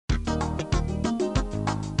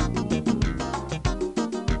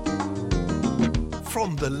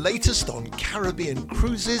From the latest on Caribbean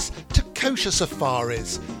cruises to kosher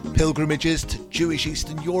safaris, pilgrimages to Jewish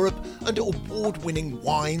Eastern Europe, and award-winning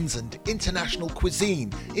wines and international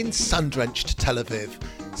cuisine in sun-drenched Tel Aviv.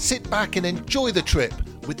 Sit back and enjoy the trip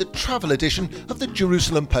with the travel edition of the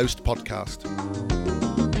Jerusalem Post podcast.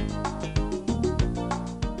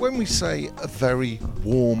 When we say a very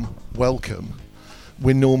warm welcome,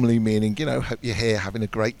 we're normally meaning, hope you're here having a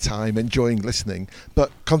great time, enjoying listening. But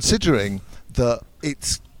considering that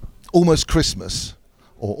it's almost Christmas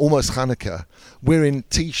or almost Hanukkah, we're in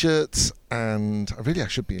T-shirts and I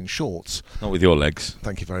should be in shorts. Not with your legs.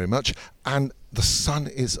 Thank you very much. And the sun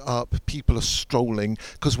is up, people are strolling,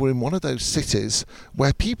 because we're in one of those cities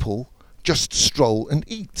where people just stroll and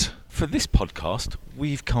eat. For this podcast,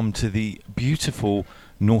 we've come to the beautiful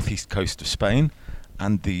northeast coast of Spain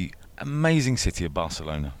and the amazing city of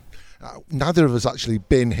Barcelona. Neither of us actually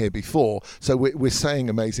been here before, so we're saying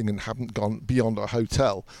amazing and haven't gone beyond our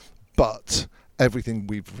hotel, but everything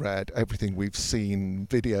we've read, everything we've seen,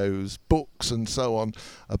 videos, books and so on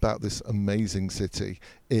about this amazing city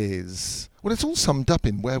is, well, it's all summed up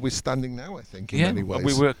in where we're standing now, I think, in many ways.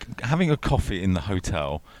 We were having a coffee in the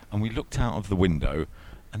hotel and we looked out of the window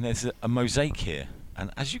and there's a mosaic here, and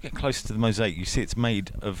as you get closer to the mosaic you see it's made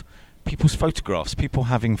of people's photographs, people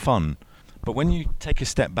having fun. But when you take a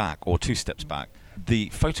step back or two steps back, the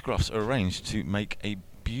photographs are arranged to make a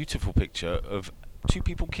beautiful picture of two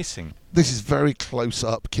people kissing. This is very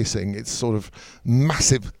close-up kissing. It's sort of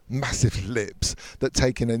massive, massive lips that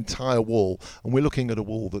take an entire wall. And we're looking at a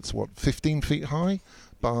wall that's, 15 feet high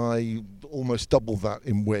by almost double that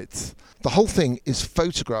in width. The whole thing is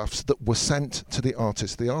photographs that were sent to the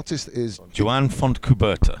artist. The artist is Joan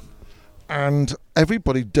Fontcuberta. And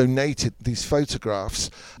everybody donated these photographs,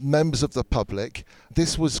 members of the public.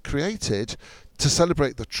 This was created to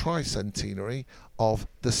celebrate the tricentenary of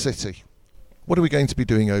the city. What are we going to be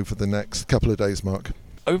doing over the next couple of days, Mark?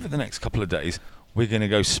 Over the next couple of days, we're going to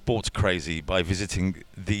go sports crazy by visiting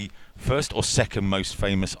the first or second most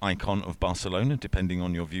famous icon of Barcelona, depending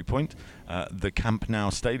on your viewpoint, the Camp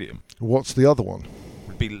Nou Stadium. What's the other one? It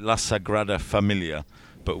would be La Sagrada Familia.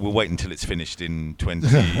 But we'll wait until it's finished in 20,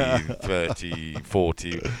 30,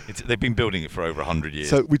 40. They've been building it for over 100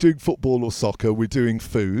 years. So we're doing football or soccer. We're doing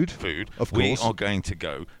food. Of course. We are going to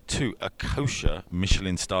go to a kosher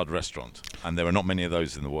Michelin-starred restaurant. And there are not many of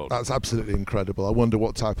those in the world. That's absolutely incredible. I wonder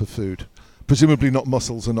what type of food. Presumably not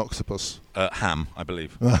mussels and octopus. Ham, I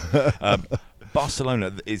believe.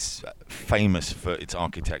 Barcelona is famous for its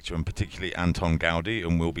architecture, and particularly Antoni Gaudi.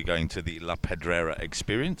 And we'll be going to the La Pedrera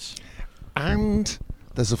experience. And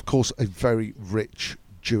there's, of course, a very rich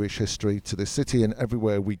Jewish history to this city, and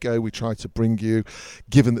everywhere we go, we try to bring you,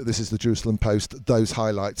 given that this is the Jerusalem Post, those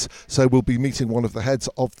highlights. So we'll be meeting one of the heads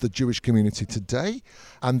of the Jewish community today,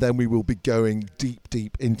 and then we will be going deep,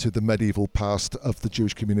 deep into the medieval past of the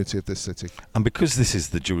Jewish community of this city. And because this is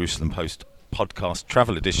the Jerusalem Post podcast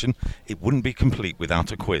travel edition, it wouldn't be complete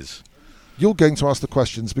without a quiz. You're going to ask the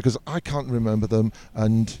questions because I can't remember them,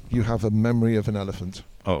 and you have a memory of an elephant.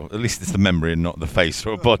 Oh, at least it's the memory and not the face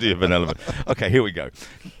or body of an elephant. Okay, here we go.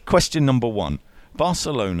 Question number 1.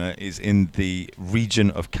 Barcelona is in the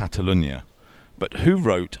region of Catalonia, but who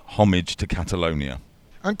wrote Homage to Catalonia?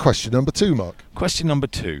 And question number 2, Mark. Question number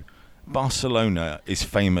 2. Barcelona is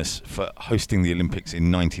famous for hosting the Olympics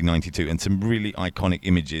in 1992 and some really iconic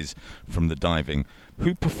images from the diving.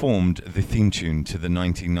 Who performed the theme tune to the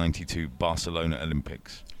 1992 Barcelona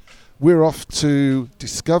Olympics? We're off to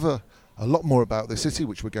discover a lot more about the city,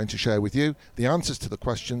 which we're going to share with you. The answers to the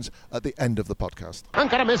questions at the end of the podcast.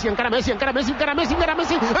 Encara Messi, encara Messi, encara Messi, encara Messi, encara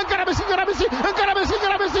Messi, encara Messi, encara Messi, encara Messi,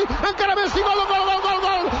 encara Messi, encara Messi, gol, gol, gol, gol,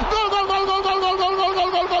 gol, gol, gol, gol, gol, gol, gol,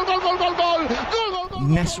 gol, gol, gol, gol, gol, gol, gol.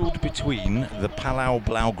 Nestled between the Palau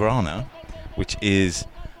Blaugrana, which is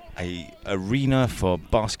a arena for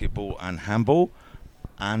basketball and handball,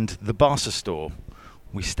 and the Barca store,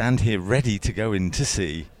 we stand here ready to go in to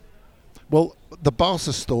see. Well, the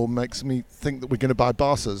Barca store makes me think that we're going to buy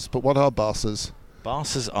Barcas, but what are Barcas?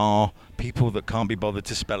 Barcas are people that can't be bothered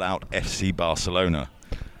to spell out FC Barcelona.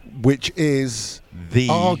 Which is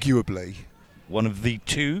arguably one of the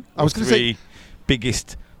two or three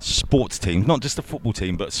biggest sports teams, not just a football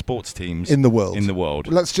team, but sports teams in the world.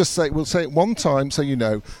 Let's just say, we'll say it one time so you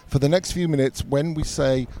know, for the next few minutes, when we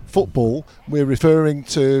say football, we're referring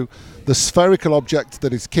to the spherical object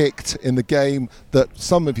that is kicked in the game that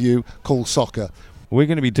some of you call soccer. We're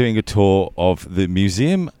going to be doing a tour of the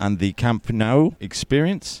museum and the Camp Nou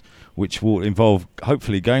experience, which will involve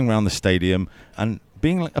hopefully going around the stadium and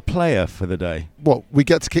being like a player for the day. What, we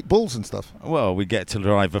get to kick balls and stuff? Well, we get to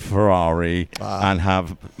drive a Ferrari and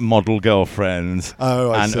have model girlfriends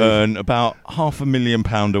and earn about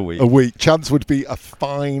 £500,000 a week. A week. Chance would be a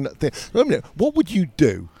fine thing. Wait a minute, what would you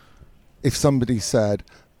do if somebody said,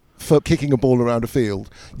 for kicking a ball around a field,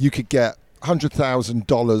 you could get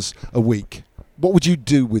 $100,000 a week? What would you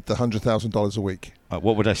do with the $100,000 a week?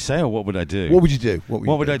 What would I say or what would I do? What would you do?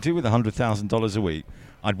 What would I do with $100,000 a week?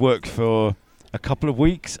 I'd work for a couple of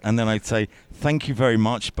weeks and then I'd say, thank you very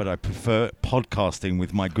much, but I prefer podcasting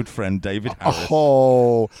with my good friend David Harris.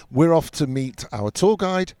 Oh, we're off to meet our tour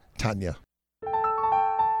guide, Tanya.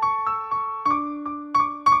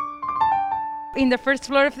 In the first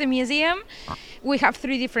floor of the museum, we have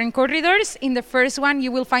 3 different corridors. In the first one, you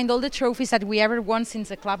will find all the trophies that we ever won since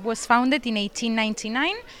the club was founded in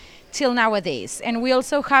 1899 till nowadays. And we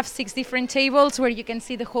also have 6 different tables where you can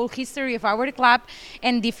see the whole history of our club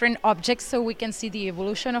and different objects, so we can see the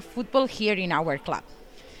evolution of football here in our club.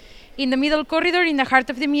 In the middle corridor, in the heart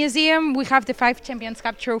of the museum, we have the 5 Champions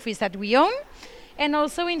Cup trophies that we own. And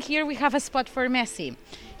also in here, we have a spot for Messi.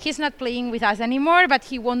 He's not playing with us anymore, but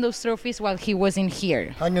he won those trophies while he was in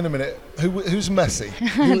here. Hang on a minute. Who's Messi?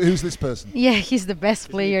 Who's this person? Yeah, he's the best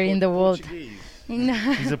player in the world.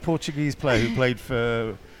 He's a Portuguese player who played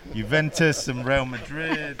for Juventus and Real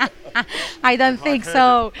Madrid. I don't think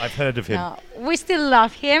so. I've heard of him. No, we still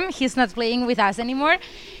love him. He's not playing with us anymore.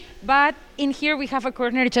 But in here we have a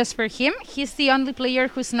corner just for him. He's the only player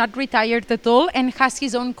who's not retired at all and has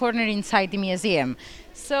his own corner inside the museum.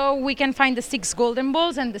 So we can find the 6 golden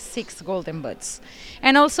balls and the 6 golden boots.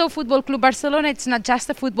 And also Football Club Barcelona, it's not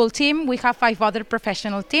just a football team. We have 5 other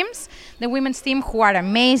professional teams. The women's team, who are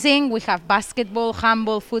amazing. We have basketball,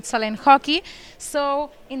 handball, futsal and hockey.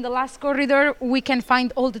 So in the last corridor, we can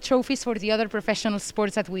find all the trophies for the other professional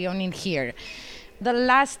sports that we own in here. The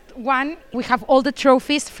last one, we have all the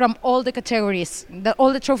trophies from all the categories,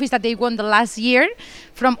 all the trophies that they won the last year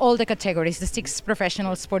from all the categories, the 6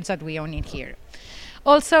 professional sports that we own in here.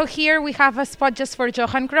 Also here we have a spot just for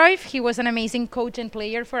Johan Cruyff. He was an amazing coach and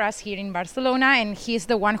player for us here in Barcelona, and he's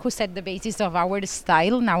the one who set the basis of our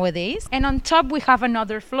style nowadays. And on top we have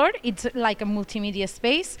another floor. It's like a multimedia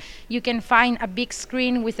space. You can find a big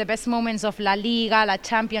screen with the best moments of La Liga, La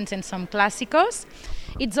Champions and some Clásicos.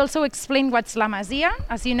 It's also explained what's La Masia.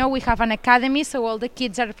 As you know, we have an academy, so all the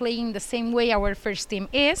kids are playing the same way our first team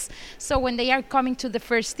is. So when they are coming to the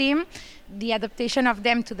first team, the adaptation of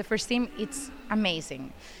them to the first team, it's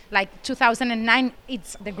amazing. Like 2009,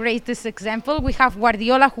 it's the greatest example. We have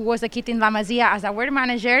Guardiola, who was a kid in La Masia, as our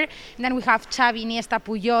manager. And then we have Xavi, Iniesta,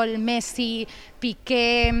 Puyol, Messi,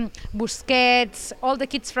 Piqué, Busquets. All the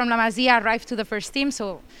kids from La Masia arrived to the first team,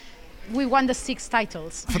 so we won the 6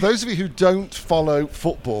 titles. For those of you who don't follow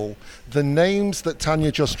football, the names that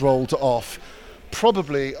Tanya just rolled off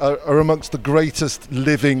probably are amongst the greatest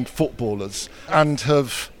living footballers and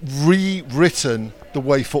have rewritten the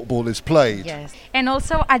way football is played. Yes. And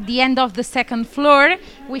also at the end of the second floor,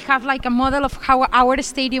 we have like a model of how our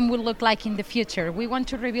stadium will look like in the future. We want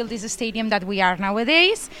to rebuild this stadium that we are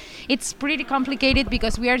nowadays. It's pretty complicated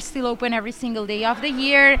because we are still open every single day of the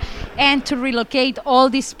year, and to relocate all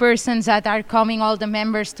these persons that are coming, all the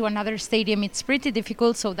members, to another stadium, it's pretty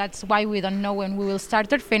difficult. So that's why we don't know when we will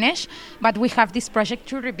start or finish, but we have this project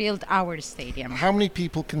to rebuild our stadium. How many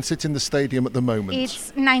people can sit in the stadium at the moment?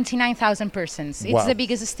 It's 99,000 persons. It's the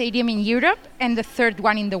biggest stadium in Europe and the 3rd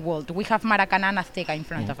one in the world. We have Maracanã and Azteca in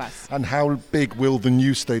front of us. And how big will the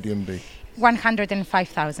new stadium be?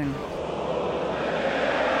 105,000.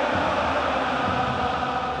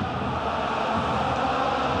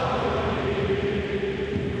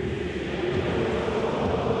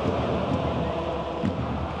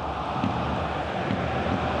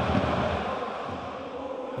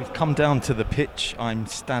 We've come down to the pitch. I'm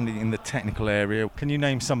standing in the technical area. Can you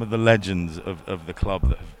name some of the legends of the club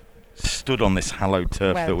that have stood on this hallowed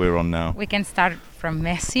turf that we're on now? We can start from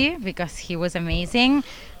Messi, because he was amazing.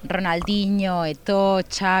 Ronaldinho, Eto'o,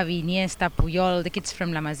 Xavi, Iniesta, Puyol, the kids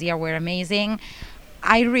from La Masia were amazing.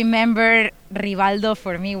 I remember Rivaldo,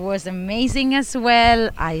 for me, was amazing as well.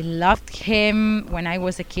 I loved him when I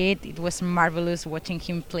was a kid. It was marvelous watching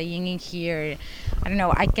him playing in here. I don't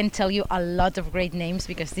know, I can tell you a lot of great names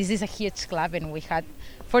because this is a huge club, and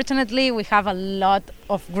fortunately, we have a lot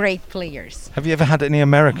of great players. Have you ever had any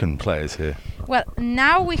American players here? Well,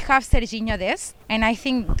 now we have Serginho Dest, and I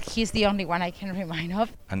think he's the only one I can remind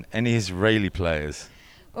of. And any Israeli players?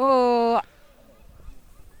 Oh,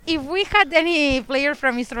 if we had any player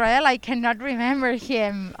from Israel, I cannot remember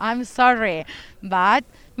him. I'm sorry. But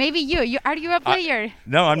maybe you are you a player?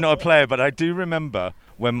 No, I'm not a player, but I do remember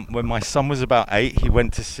when my son was about 8, he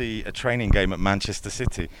went to see a training game at Manchester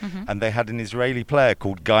City, and they had an Israeli player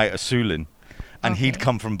called Guy Asulin. And he'd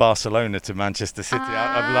come from Barcelona to Manchester City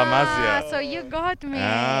out of La Masia. So you got me.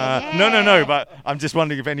 No, but I'm just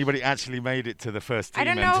wondering if anybody actually made it to the first team I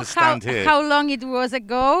don't and know to stand here. how long it was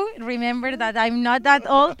ago. Remember that I'm not that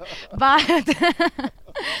old, but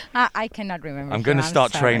I cannot remember. I'm going to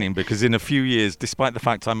start training because in a few years, despite the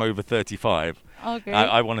fact I'm over 35,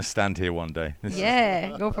 I want to stand here one day.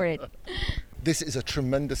 Yeah, go for it. This is a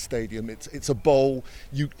tremendous stadium. It's a bowl.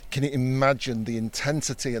 You can imagine the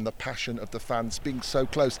intensity and the passion of the fans being so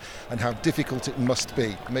close and how difficult it must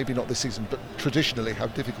be, maybe not this season, but traditionally how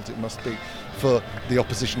difficult it must be for the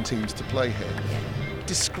opposition teams to play here.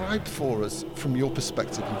 Describe for us, from your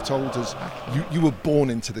perspective, you've told us you were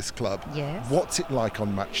born into this club. Yes. What's it like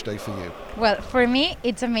on match day for you? Well, for me,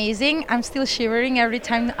 it's amazing. I'm still shivering every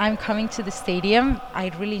time I'm coming to the stadium.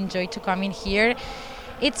 I really enjoy to come in here.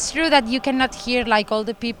 It's true that you cannot hear like all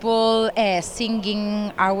the people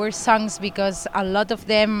singing our songs because a lot of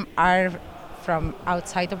them are from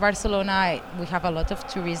outside of Barcelona. We have a lot of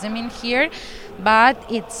tourism in here, but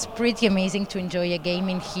it's pretty amazing to enjoy a game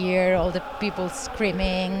in here, all the people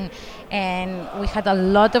screaming, and we had a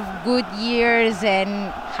lot of good years and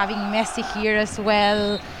having Messi here as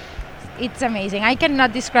well. It's amazing. I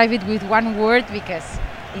cannot describe it with one word because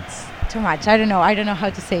it's too much. I don't know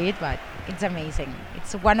how to say it, but it's amazing.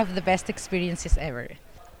 It's one of the best experiences ever.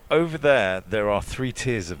 Over there are 3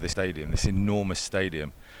 tiers of this stadium, this enormous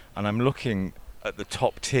stadium. And I'm looking at the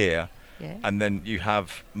top tier, and then you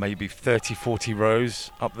have maybe 30, 40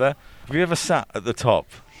 rows up there. Have you ever sat at the top?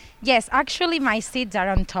 Yes, actually my seats are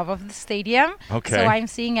on top of the stadium. Okay. So I'm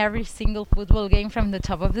seeing every single football game from the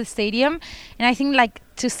top of the stadium. And I think like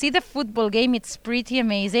to see the football game, it's pretty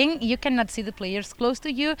amazing. You cannot see the players close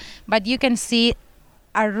to you, but you can see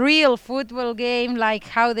a real football game, like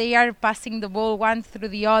how they are passing the ball one through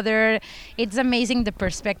the other. It's amazing the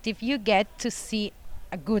perspective you get to see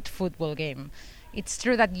a good football game. It's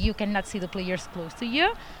true that you cannot see the players close to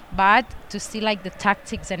you, but to see like the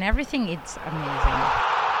tactics and everything, it's amazing.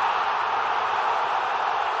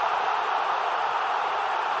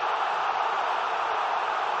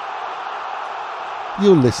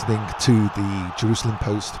 You're listening to the Jerusalem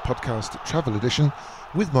Post podcast travel edition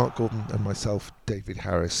with Mark Gordon and myself, David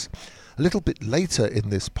Harris. A little bit later in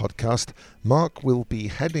this podcast, Mark will be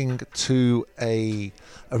heading to a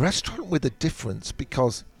restaurant with a difference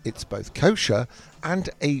because it's both kosher and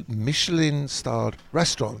a Michelin-starred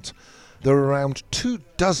restaurant. There are around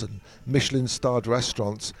 24 Michelin-starred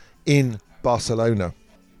restaurants in Barcelona.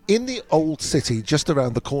 In the old city, just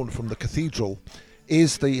around the corner from the cathedral,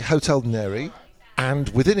 is the Hotel Neri, and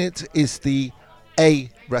within it is the A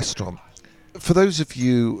restaurant. For those of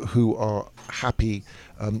you who are happy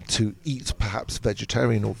to eat perhaps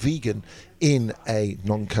vegetarian or vegan in a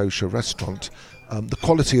non-kosher restaurant, the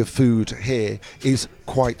quality of food here is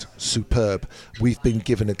quite superb. We've been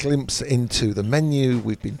given a glimpse into the menu,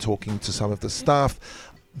 we've been talking to some of the staff.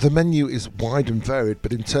 The menu is wide and varied,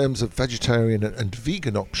 but in terms of vegetarian and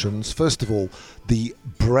vegan options, first of all, the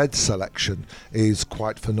bread selection is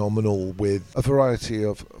quite phenomenal with a variety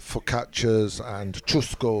of focaccias and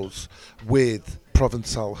chuscos with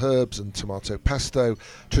Provençal herbs and tomato pesto,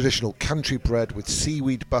 traditional country bread with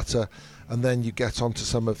seaweed butter, and then you get onto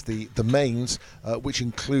some of the mains, which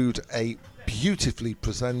include a beautifully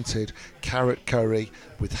presented carrot curry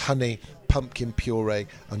with honey, pumpkin puree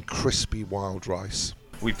and crispy wild rice.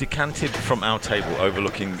 We've decanted from our table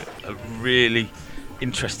overlooking a really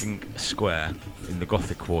interesting square in the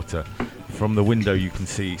Gothic Quarter. From the window you can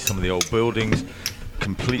see some of the old buildings,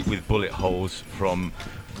 complete with bullet holes from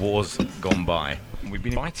wars gone by. And we've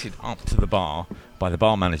been invited up to the bar by the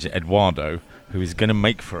bar manager, Eduardo, who is going to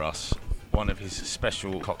make for us one of his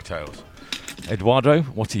special cocktails. Eduardo,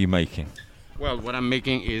 what are you making? Well, what I'm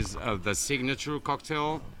making is the signature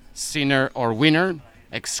cocktail, Sinner or Winner,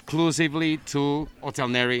 exclusively to Hotel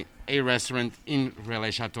Neri, a restaurant in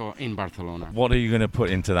Relais Chateau in Barcelona. What are you going to put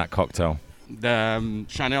into that cocktail? The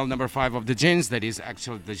Chanel No. 5 of the gins, that is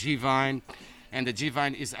actually the G-Vine. And the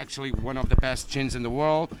G-Vine is actually one of the best gins in the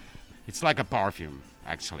world. It's like a perfume,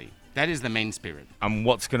 actually. That is the main spirit. And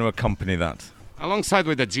what's going to accompany that? Alongside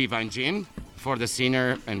with the G-Vine gin, for the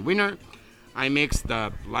Sinner and Winner, I mix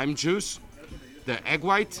the lime juice, the egg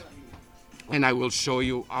white, and I will show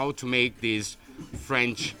you how to make this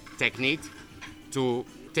French technique to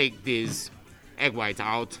take this egg white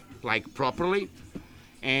out like properly.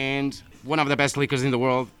 And one of the best liquors in the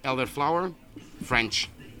world, elderflower, French,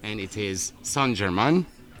 and it is Saint-Germain.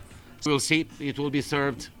 We'll see, it will be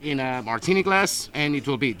served in a martini glass and it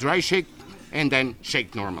will be dry shake and then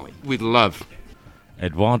shake normally with love.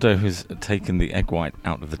 Eduardo has taken the egg white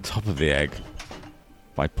out of the top of the egg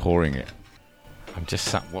by pouring it. I'm just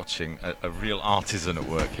sat watching a real artisan at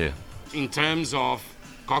work here. In terms of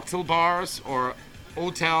cocktail bars or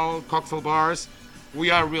hotel cocktail bars, we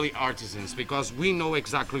are really artisans because we know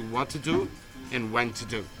exactly what to do and when to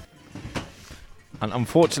do. And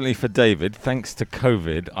unfortunately for David, thanks to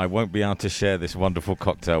COVID, I won't be able to share this wonderful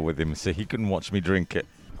cocktail with him, so he couldn't watch me drink it.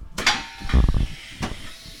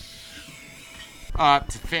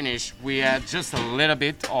 To finish, we add just a little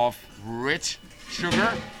bit of rich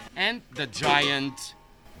sugar and the giant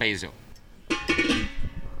basil.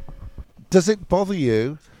 Does it bother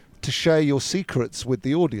you to share your secrets with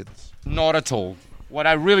the audience? Not at all. What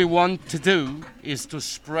I really want to do is to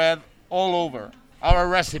spread all over our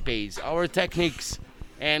recipes, our techniques,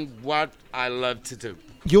 and what I love to do.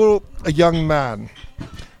 You're a young man,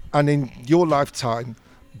 and in your lifetime,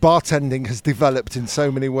 bartending has developed in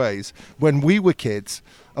so many ways. When we were kids,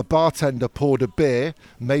 a bartender poured a beer,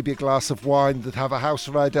 maybe a glass of wine, that'd have a house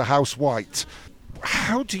red, a house white.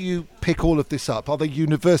 How do you pick all of this up? Are there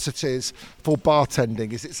universities for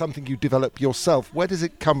bartending? Is it something you develop yourself? Where does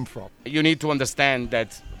it come from? You need to understand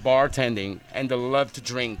that bartending and the love to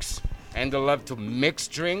drinks and the love to mix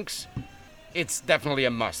drinks, it's definitely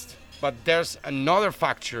a must. But there's another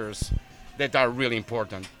factors that are really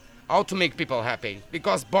important. How to make people happy.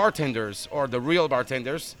 Because bartenders, or the real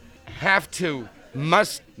bartenders,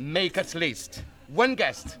 must make at least one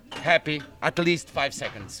guest happy at least 5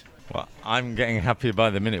 seconds. Well, I'm getting happier by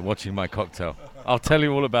the minute watching my cocktail. I'll tell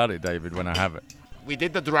you all about it, David, when I have it. We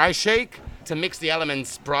did the dry shake to mix the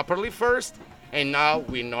elements properly first, and now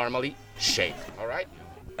we normally shake, all right?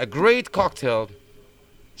 A great cocktail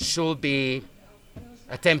should be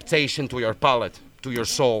a temptation to your palate, to your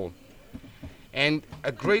soul. And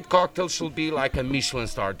a great cocktail should be like a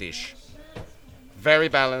Michelin-star dish. Very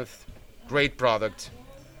balanced, great product,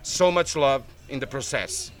 so much love in the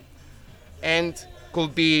process. And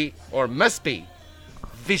could be, or must be,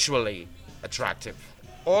 visually attractive.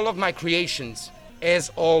 All of my creations, as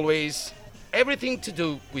always, everything to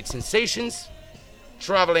do with sensations,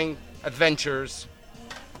 traveling, adventures,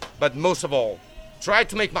 but most of all, try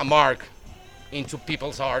to make my mark into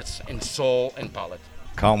people's hearts and soul and palate.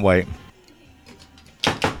 Can't wait.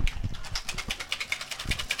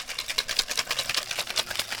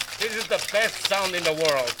 This is the best sound in the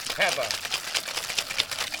world, ever.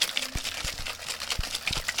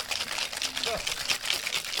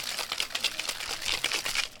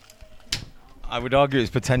 I would argue it's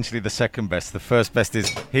potentially the second best. The first best is,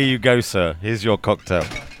 here you go, sir. Here's your cocktail.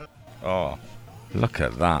 Oh, look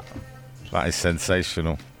at that. That is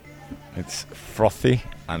sensational. It's frothy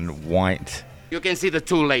and white. You can see the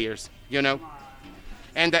 2 layers, you know?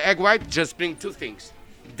 And the egg white just brings 2 things.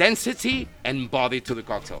 Density and body to the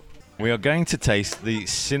cocktail. We are going to taste the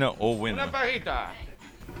sinner or winner. Una pajita.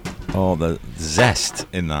 Oh, the zest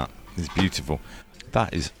in that is beautiful.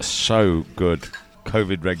 That is so good.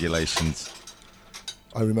 COVID regulations.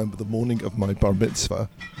 I remember the morning of my bar mitzvah,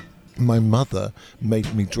 my mother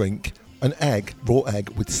made me drink an egg, raw egg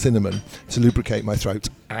with cinnamon to lubricate my throat,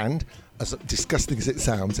 and as disgusting as it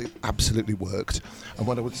sounds, it absolutely worked. And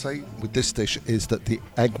what I would say with this dish is that the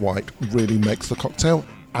egg white really makes the cocktail,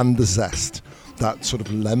 and the zest, that sort of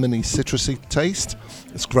lemony, citrusy taste,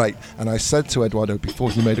 it's great. And I said to Eduardo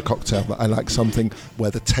before he made a cocktail that I like something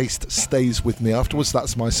where the taste stays with me afterwards.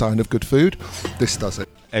 That's my sign of good food. This does it.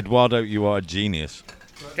 Eduardo, you are a genius.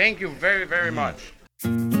 Thank you very, very much.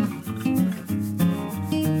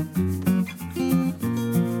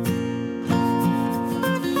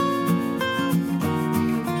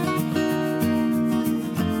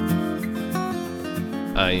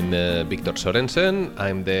 I'm Victor Sorensen.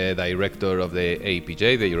 I'm the director of the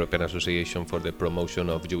APJ, the European Association for the Promotion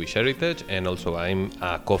of Jewish Heritage, and also I'm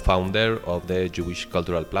a co-founder of the Jewish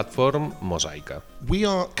cultural platform Mosaica. We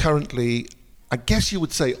are currently, I guess you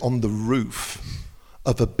would say, on the roof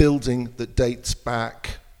of a building that dates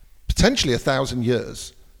back potentially 1,000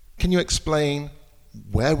 years. Can you explain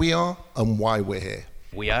where we are and why we're here?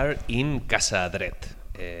 We are in Casa Dret,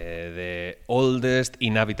 the oldest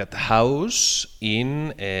inhabited house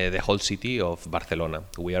in the whole city of Barcelona.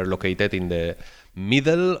 We are located in the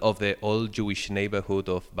middle of the old Jewish neighborhood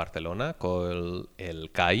of Barcelona called El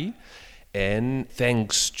Cai. And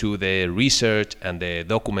thanks to the research and the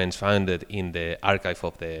documents found in the archive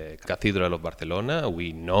of the Cathedral of Barcelona,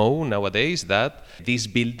 we know nowadays that this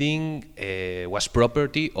building was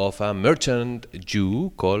property of a merchant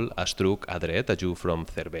Jew called Astruc Adret, a Jew from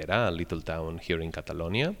Cervera, a little town here in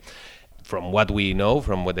Catalonia. From what we know,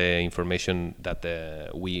 from what the information that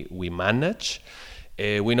we manage,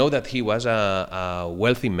 We know that he was a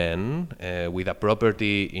wealthy man with a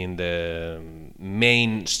property in the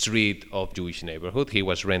main street of Jewish neighborhood. He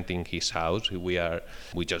was renting his house.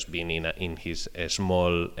 We just been in his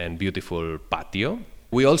small and beautiful patio.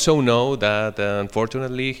 We also know that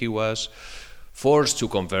unfortunately he was forced to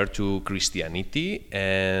convert to Christianity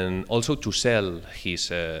and also to sell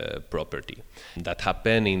his property. That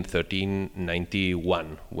happened in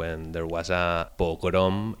 1391 when there was a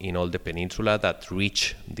pogrom in all the peninsula that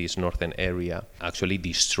reached this northern area, actually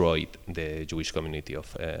destroyed the Jewish community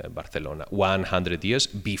of Barcelona 100 years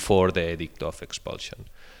before the edict of expulsion.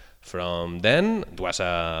 From then, it was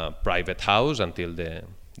a private house until the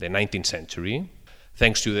 19th century.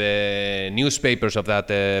 Thanks to the newspapers of that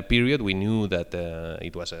period, we knew that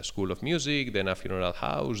it was a school of music, then a funeral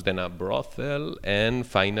house, then a brothel, and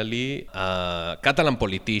finally a Catalan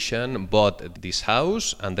politician bought this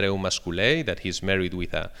house, Andreu Mascolell, that he's married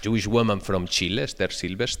with a Jewish woman from Chile, Esther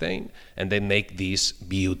Silberstein, and they make this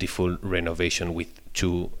beautiful renovation with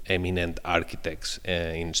two eminent architects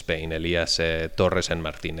in Spain, Elias Torres and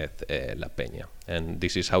Martinez La Peña. And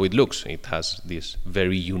this is how it looks. It has this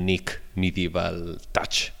very unique medieval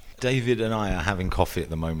touch. David and I are having coffee at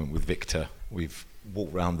the moment with Victor. We've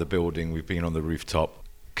walked around the building, we've been on the rooftop.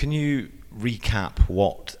 Can you recap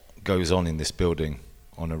what goes on in this building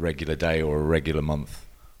on a regular day or a regular month?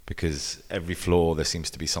 Because every floor there seems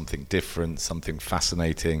to be something different, something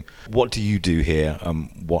fascinating. What do you do here?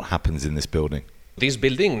 What happens in this building? This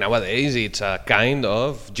building nowadays, it's a kind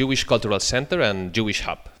of Jewish cultural center and Jewish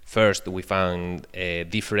hub. First, we found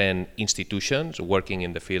different institutions working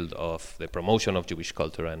in the field of the promotion of Jewish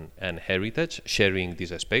culture and heritage, sharing this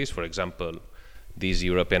space. For example, this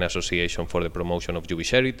European Association for the Promotion of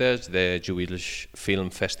Jewish Heritage, the Jewish Film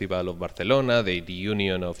Festival of Barcelona, the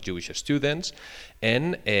Union of Jewish Students,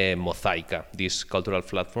 and Mosaica, this cultural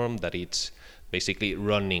platform that it's basically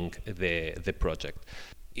running the project.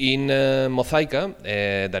 In Mosaica,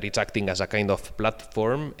 that it's acting as a kind of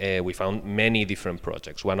platform, we found many different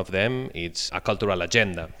projects. One of them is a cultural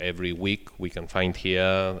agenda. Every week we can find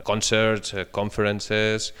here concerts,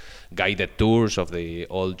 conferences, guided tours of the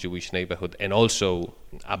old Jewish neighborhood, and also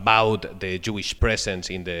about the Jewish presence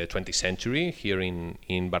in the 20th century here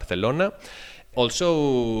in Barcelona.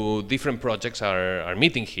 Also, different projects are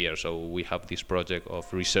meeting here. So we have this project of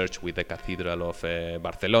research with the Cathedral of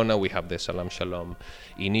Barcelona. We have the Salam Shalom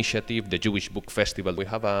initiative, the Jewish Book Festival. We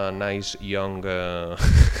have a nice young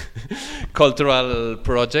cultural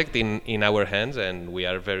project in our hands, and we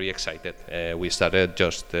are very excited. We started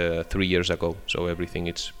just 3 years ago, so everything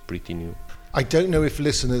is pretty new. I don't know if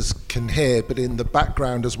listeners can hear, but in the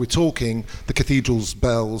background as we're talking, the cathedral's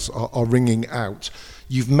bells are ringing out.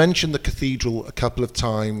 You've mentioned the cathedral a couple of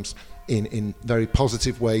times in very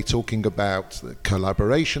positive way, talking about the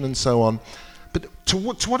collaboration and so on. But to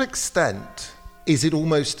what extent is it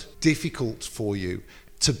almost difficult for you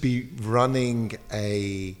to be running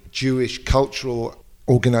a Jewish cultural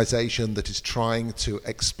organization that is trying to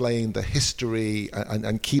explain the history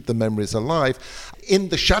and keep the memories alive in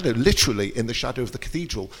the shadow, literally in the shadow of the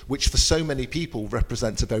cathedral, which for so many people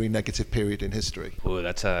represents a very negative period in history? Oh,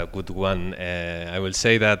 that's a good one. I will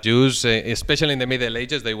say that Jews, especially in the Middle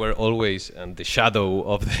Ages, they were always in the shadow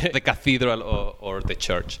of the cathedral or the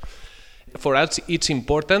church. For us, it's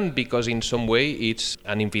important because in some way it's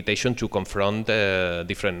an invitation to confront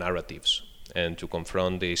different narratives and to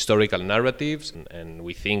confront the historical narratives, and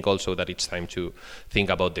we think also that it's time to think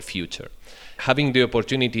about the future. Having the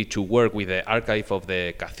opportunity to work with the archive of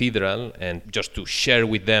the cathedral and just to share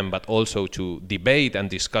with them, but also to debate and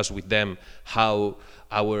discuss with them how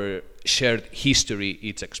our shared history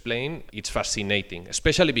is explained, it's fascinating,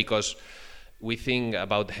 especially because we think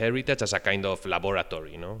about heritage as a kind of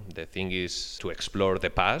laboratory, The thing is to explore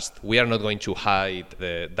the past. We are not going to hide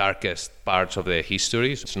the darkest parts of the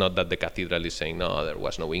history. It's not that the cathedral is saying, no, there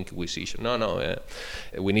was no Inquisition. No.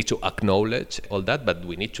 We need to acknowledge all that, but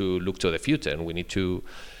we need to look to the future, and we need to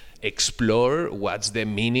explore what's the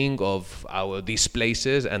meaning of these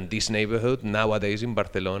places and this neighborhood nowadays in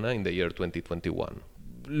Barcelona in the year 2021.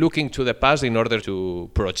 Looking to the past in order to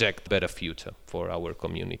project a better future for our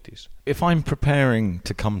communities. If I'm preparing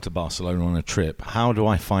to come to Barcelona on a trip, how do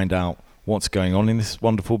I find out what's going on in this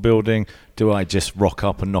wonderful building? Do I just rock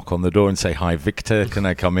up and knock on the door and say, hi, Victor, can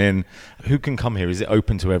I come in? Who can come here? Is it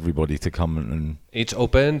open to everybody to come and... It's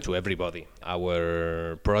open to everybody.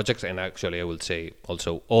 Our projects, and actually I will say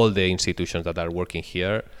also all the institutions that are working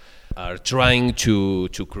here, are trying to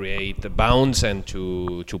create bounds and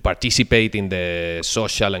to participate in the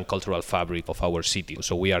social and cultural fabric of our city.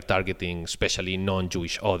 So we are targeting especially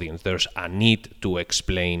non-Jewish audience. There's a need to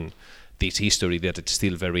explain this history that it's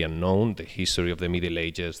still very unknown, the history of the Middle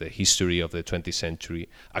Ages, the history of the 20th century,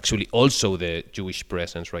 actually also the Jewish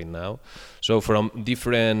presence right now. So from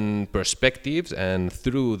different perspectives and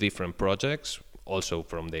through different projects, also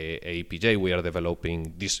from the APJ, we are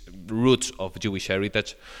developing these roots of Jewish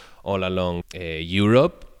heritage all along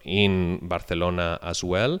Europe, in Barcelona as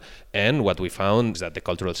well. And what we found is that the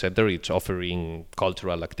cultural center is offering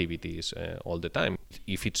cultural activities all the time.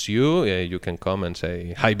 If it's you, you can come and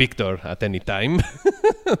say, "Hi, Victor," at any time.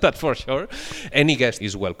 That's for sure. Any guest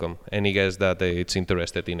is welcome. Any guest that it's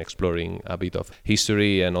interested in exploring a bit of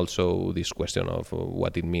history and also this question of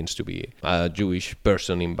what it means to be a Jewish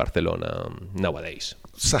person in Barcelona nowadays.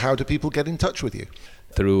 So how do people get in touch with you?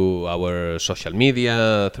 Through our social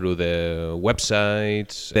media, through the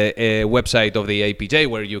websites, the website of the APJ,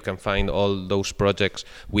 where you can find all those projects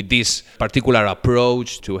with this particular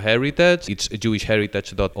approach to heritage. It's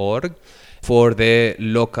jewishheritage.org. For the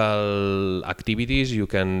local activities, you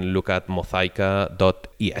can look at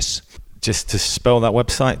mozaica.es. Just to spell that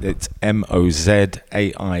website, it's mozaika.es.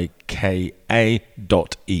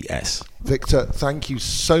 Victor, thank you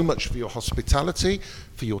so much for your hospitality,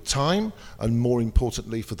 for your time, and more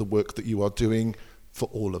importantly, for the work that you are doing for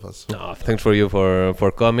all of us. No, thanks for you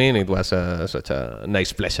for coming. It was such a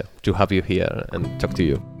nice pleasure to have you here and talk to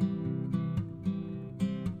you.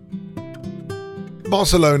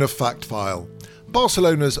 Barcelona Fact File.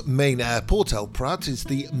 Barcelona's main airport, El Prat, is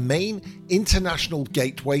the main international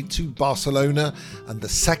gateway to Barcelona and the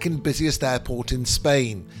second busiest airport in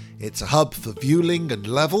Spain. It's a hub for Vueling and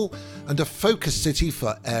Level and a focus city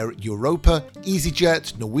for Air Europa,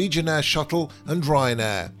 EasyJet, Norwegian Air Shuttle and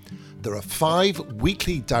Ryanair. There are 5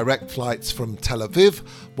 weekly direct flights from Tel Aviv,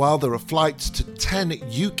 while there are flights to 10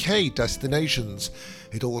 UK destinations.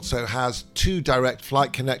 It also has 2 direct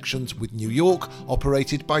flight connections with New York,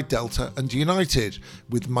 operated by Delta and United,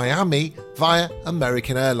 with Miami via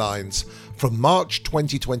American Airlines. From March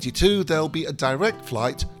 2022, there'll be a direct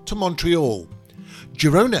flight to Montreal.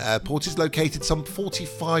 Girona Airport is located some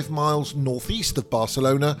 45 miles northeast of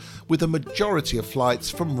Barcelona, with a majority of flights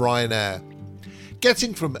from Ryanair.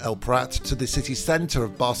 Getting from El Prat to the city centre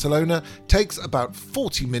of Barcelona takes about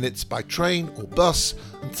 40 minutes by train or bus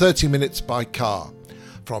and 30 minutes by car.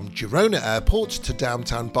 From Girona Airport to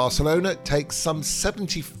downtown Barcelona takes some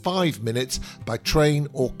 75 minutes by train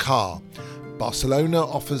or car. Barcelona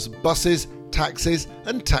offers buses, taxis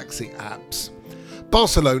and taxi apps.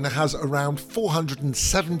 Barcelona has around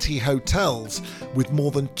 470 hotels, with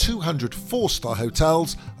more than 200 4-star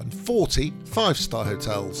hotels and 40 5-star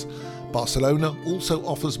hotels. Barcelona also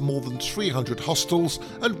offers more than 300 hostels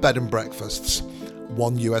and bed and breakfasts.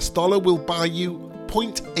 $1 will buy you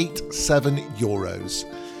 0.87 euros.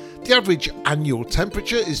 The average annual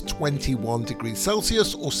temperature is 21 degrees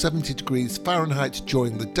Celsius or 70 degrees Fahrenheit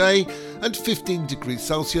during the day and 15 degrees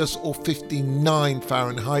Celsius or 59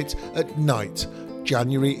 Fahrenheit at night.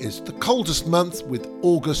 January is the coldest month, with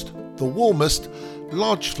August the warmest.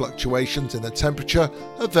 Large fluctuations in the temperature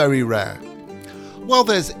are very rare. While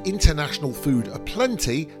there's international food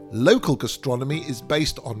aplenty, local gastronomy is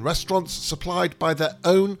based on restaurants supplied by their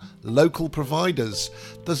own local providers.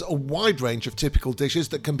 There's a wide range of typical dishes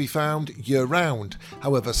that can be found year-round.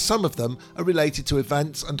 However, some of them are related to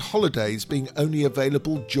events and holidays being only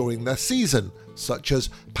available during their season, such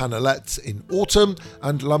as panelets in autumn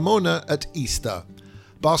and la mona at Easter.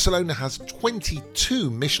 Barcelona has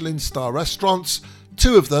 22 Michelin-star restaurants,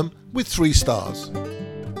 2 of them with 3 stars.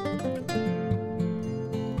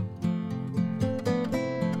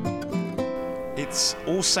 It's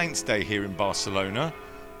All Saints' Day here in Barcelona.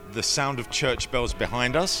 The sound of church bells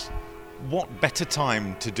behind us. What better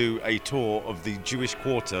time to do a tour of the Jewish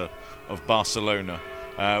quarter of Barcelona?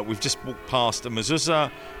 We've just walked past a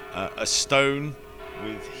mezuzah, a stone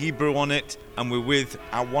with Hebrew on it, and we're with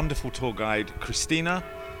our wonderful tour guide, Christina.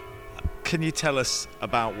 Can you tell us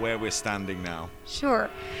about where we're standing now? Sure.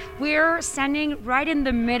 We're standing right in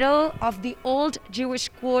the middle of the old Jewish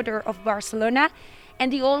quarter of Barcelona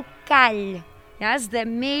and the old Call. Yes, the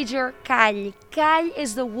major Call. Call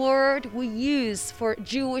is the word we use for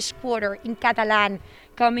Jewish quarter in Catalan,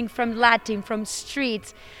 coming from Latin, from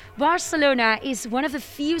street. Barcelona is one of the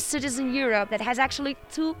few cities in Europe that has actually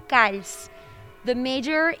 2 Calls, the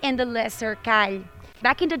major and the lesser Call.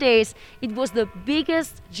 Back in the days, it was the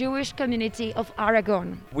biggest Jewish community of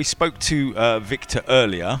Aragon. We spoke to Victor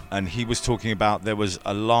earlier, and he was talking about there was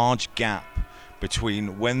a large gap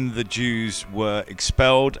between when the Jews were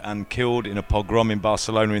expelled and killed in a pogrom in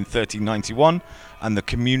Barcelona in 1391 and the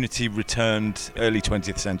community returned early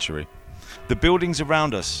 20th century. The buildings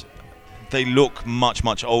around us, they look much,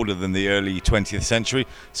 much older than the early 20th century,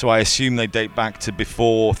 so I assume they date back to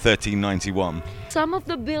before 1391. Some of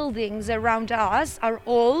the buildings around us are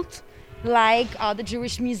old, like the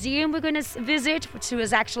Jewish Museum we're going to visit, which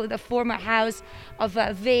was actually the former house of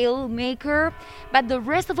a veil maker. But the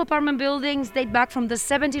rest of apartment buildings date back from the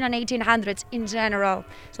 17 and 1800s in general.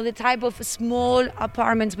 So the type of small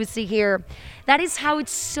apartments we see here. That is how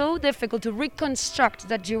it's so difficult to reconstruct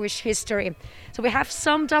that Jewish history. So we have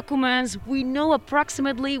some documents, we know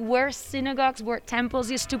approximately where synagogues, where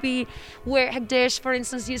temples used to be, where Hekdesh, for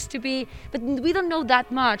instance, used to be, but we don't know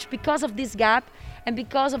that much because of this gap and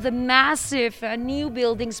because of the massive new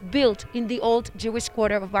buildings built in the old Jewish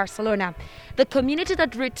quarter of Barcelona. The community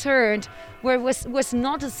that returned was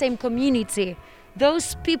not the same community.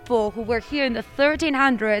 Those people who were here in the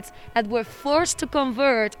 1300s that were forced to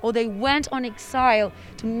convert or they went on exile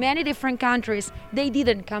to many different countries, they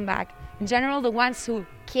didn't come back. In general, the ones who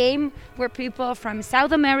came were people from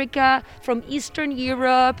South America, from Eastern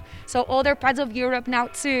Europe, so other parts of Europe now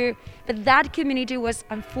too. But that community was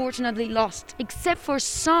unfortunately lost, except for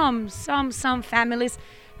some families,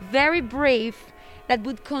 very brave, that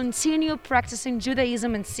would continue practicing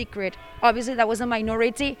Judaism in secret. Obviously, that was a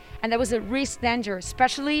minority, and that was a risk danger,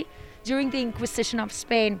 especially during the Inquisition of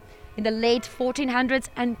Spain in the late 1400s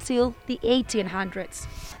until the 1800s.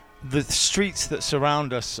 The streets that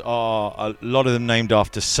surround us are a lot of them named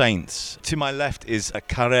after saints. To my left is a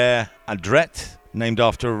Carrer Adret, named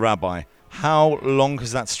after a rabbi. How long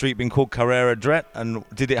has that street been called Carrer Adret, and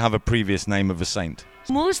did it have a previous name of a saint?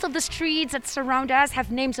 Most of the streets that surround us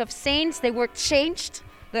have names of saints. They were changed.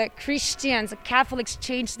 The Christians, the Catholics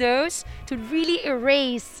changed those to really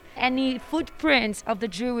erase any footprints of the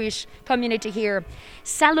Jewish community here.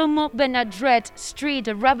 Salomó ben Adret Street,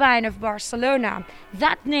 the rabbin of Barcelona,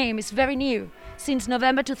 that name is very new, since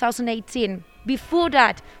November 2018. Before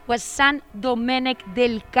that was Sant Domènec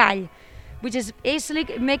del Call, which is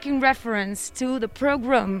basically making reference to the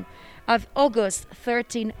pogrom of August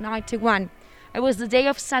 1391. It was the day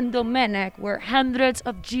of Sant Domènec, where hundreds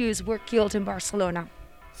of Jews were killed in Barcelona.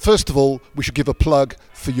 First of all, we should give a plug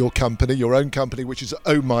for your company, your own company, which is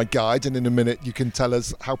Oh My Guide, and in a minute you can tell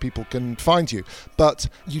us how people can find you. But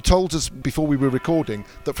you told us before we were recording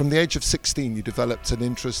that from the age of 16 you developed an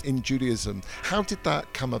interest in Judaism. How did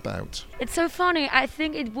that come about? It's so funny. I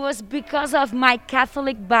think it was because of my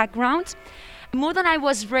Catholic background. More than I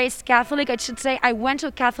was raised Catholic, I should say I went to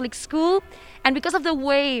a Catholic school, and because of the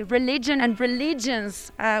way religion and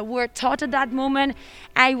religions were taught at that moment,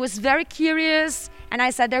 I was very curious, and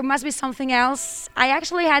I said there must be something else. I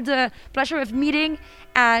actually had the pleasure of meeting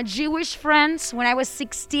Jewish friends when I was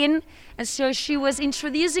 16, and so she was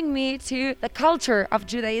introducing me to the culture of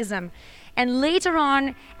Judaism. And later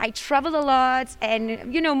on, I traveled a lot,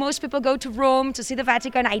 and most people go to Rome to see the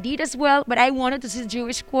Vatican. I did as well, but I wanted to see the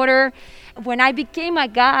Jewish quarter. When I became a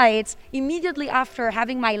guide, immediately after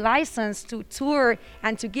having my license to tour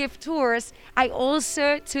and to give tours, I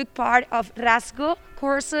also took part of Rasgo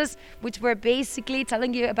courses, which were basically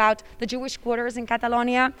telling you about the Jewish quarters in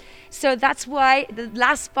Catalonia. So that's why the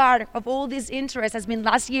last part of all this interest has been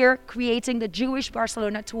last year creating the Jewish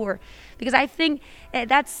Barcelona tour, because I think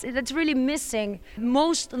that's really missing.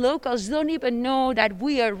 Most locals don't even know that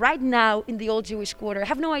we are right now in the old Jewish quarter.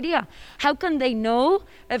 Have no idea. How can they know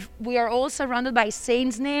if we are all surrounded by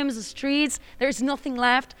saints' names, the streets, there's nothing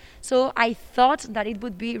left? So I thought that it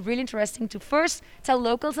would be really interesting to first tell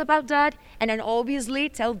locals about that, and then obviously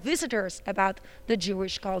tell visitors about the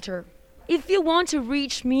Jewish culture. If you want to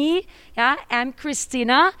reach me, I'm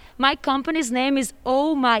Cristina. My company's name is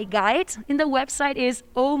Oh My Guide, and the website is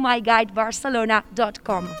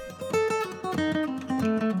ohmyguidebarcelona.com.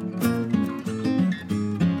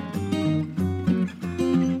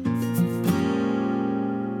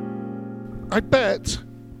 I bet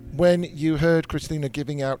when you heard Cristina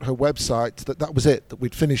giving out her website that was it, that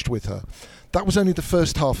we'd finished with her. That was only the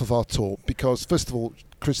first half of our tour, because first of all,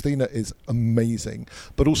 Cristina is amazing,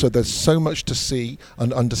 but also there's so much to see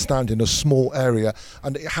and understand in a small area,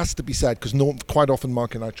 and it has to be said, because quite often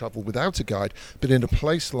Mark and I travel without a guide, but in a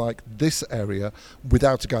place like this area,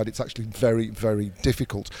 without a guide, it's actually very, very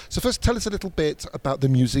difficult. So first, tell us a little bit about the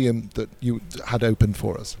museum that you had open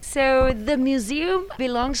for us. So the museum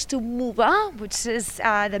belongs to MUBA, which is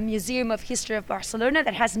the Museum of History of Barcelona,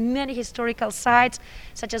 that has many historical sites,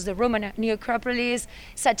 such as the Roman necropolis,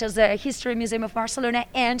 such as the History Museum of Barcelona,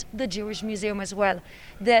 and the Jewish Museum as well,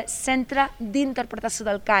 the Centre d'Interpretació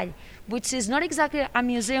del Call, which is not exactly a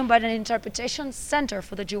museum but an interpretation center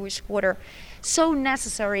for the Jewish quarter. So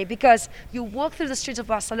necessary, because you walk through the streets of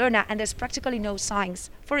Barcelona and there's practically no signs.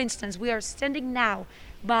 For instance, we are standing now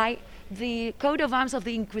by the coat of arms of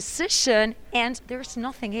the Inquisition, and there's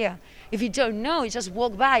nothing here. If you don't know, you just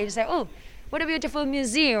walk by, you say, oh, what a beautiful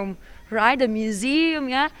museum, right? The museum,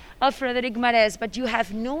 yeah, of Frederic Marès, but you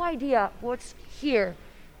have no idea what's here,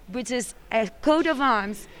 which is a coat of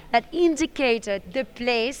arms that indicated the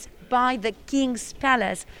place by the king's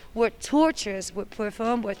palace, where tortures were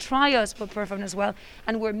performed, where trials were performed as well,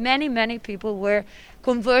 and where many, many people were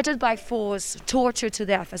converted by force, tortured to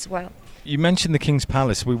death as well. You mentioned the King's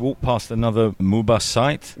Palace. We walked past another Mubas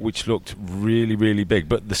site, which looked really, really big,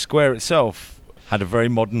 but the square itself had a very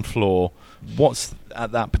modern floor. What's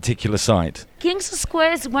at that particular site? King's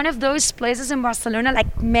Square is one of those places in Barcelona,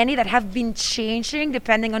 like many that have been changing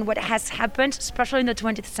depending on what has happened, especially in the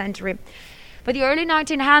 20th century. By the early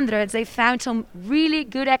 1900s, they found some really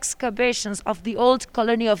good excavations of the old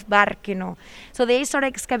colony of Barquino. So they started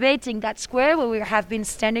excavating that square where we have been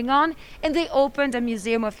standing on, and they opened a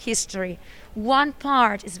museum of history. One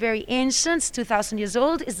part is very ancient, 2,000 years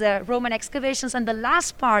old, is the Roman excavations, and the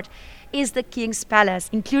last part is the King's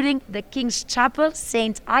Palace, including the King's Chapel,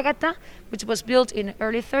 Saint Agatha, which was built in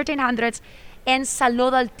early 1300s, and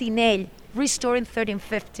Saló del Tinell, restored in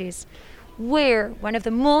 1350s. Where one of the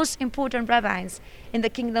most important rabbis in the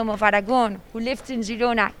Kingdom of Aragon, who lived in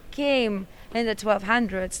Girona, came in the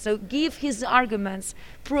 1200s to give his arguments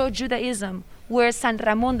pro-Judaism, where San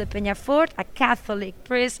Ramon de Peñafort, a Catholic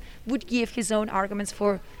priest, would give his own arguments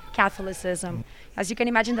for Catholicism. As you can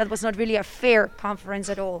imagine, that was not really a fair conference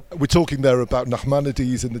at all. We're talking there about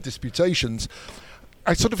Nahmanides and the disputations.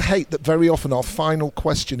 I sort of hate that very often our final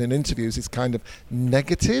question in interviews is kind of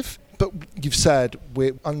negative. But you've said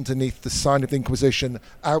we're underneath the sign of the Inquisition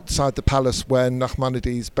outside the palace where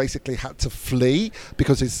Nahmanides basically had to flee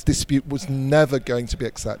because his dispute was never going to be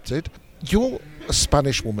accepted. You're a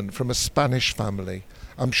Spanish woman from a Spanish family.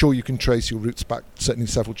 I'm sure you can trace your roots back certainly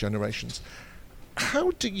several generations. How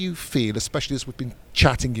do you feel, especially as we've been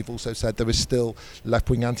chatting, you've also said there is still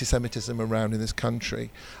left-wing anti-Semitism around in this country.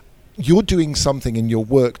 You're doing something in your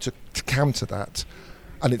work to counter that.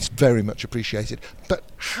 And it's very much appreciated. But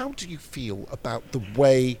how do you feel about the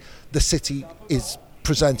way the city is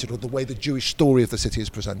presented, or the way the Jewish story of the city is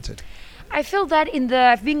presented? I feel that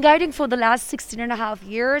I've been guiding for the last 16 and a half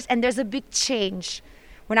years, and there's a big change.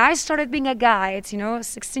 When I started being a guide,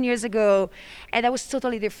 16 years ago, and that was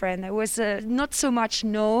totally different. I was not so much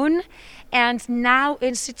known, and now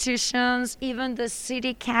institutions, even the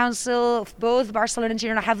city council of both Barcelona and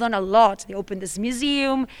Girona, have done a lot. They opened this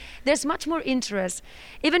museum. There's much more interest.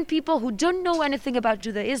 Even people who don't know anything about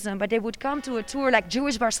Judaism, but they would come to a tour like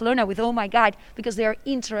Jewish Barcelona with Oh My Guide because they are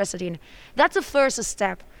interested in. That's the first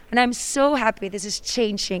step. And I'm so happy this is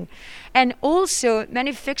changing. And also,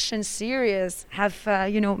 many fiction series have,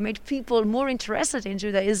 made people more interested in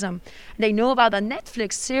Judaism. They know about the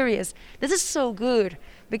Netflix series. This is so good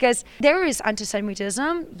because there is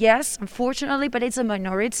anti-Semitism, yes, unfortunately, but it's a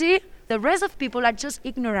minority. The rest of people are just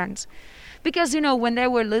ignorant. Because, when they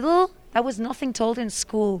were little, there was nothing told in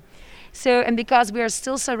school. So, and because we are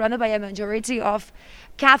still surrounded by a majority of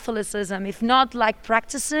Catholicism, if not like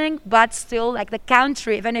practicing, but still like the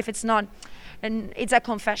country, even if it's not, and it's a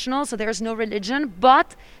confessional, so there's no religion,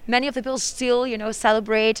 but many of the people still,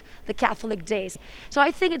 celebrate the Catholic days. So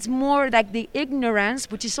I think it's more like the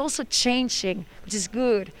ignorance, which is also changing, which is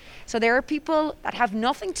good. So there are people that have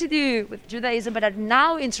nothing to do with Judaism, but are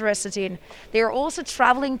now interested in. They are also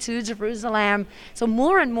traveling to Jerusalem. So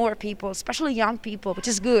more and more people, especially young people, which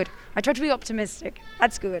is good. I try to be optimistic.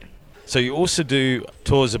 That's good. So you also do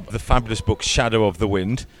tours of the fabulous book Shadow of the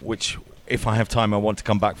Wind, which, if I have time, I want to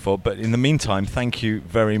come back for. But in the meantime, thank you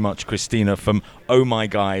very much, Christina, from Oh My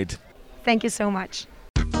Guide. Thank you so much.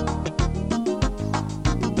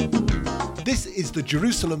 This is the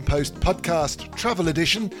Jerusalem Post podcast travel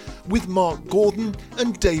edition with Mark Gordon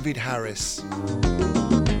and David Harris.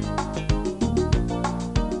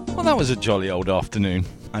 Well, that was a jolly old afternoon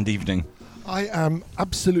and evening. I am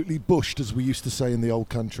absolutely bushed, as we used to say in the old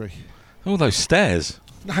country. All those stairs.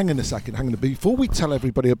 Hang on a second. Before we tell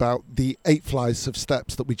everybody about the 8 flights of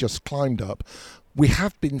steps that we just climbed up, we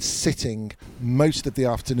have been sitting most of the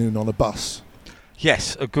afternoon on a bus.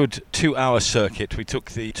 Yes, a good 2-hour circuit. We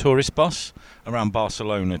took the tourist bus around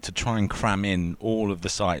Barcelona to try and cram in all of the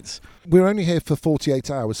sites. We're only here for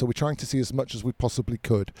 48 hours, so we're trying to see as much as we possibly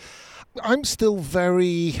could. I'm still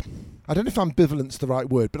very... I don't know if ambivalent's the right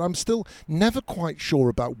word, but I'm still never quite sure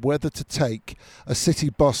about whether to take a city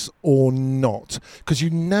bus or not, because you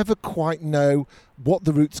never quite know what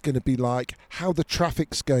the route's going to be like, how the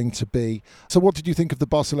traffic's going to be. So what did you think of the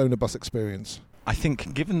Barcelona bus experience? I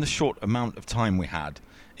think given the short amount of time we had,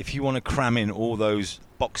 if you want to cram in all those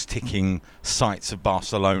box-ticking sites of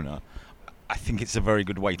Barcelona, I think it's a very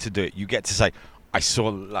good way to do it. You get to say, I saw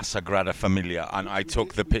La Sagrada Familia and I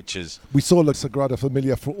took the pictures. We saw La Sagrada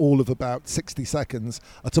Familia for all of about 60 seconds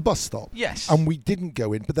at a bus stop. Yes. And we didn't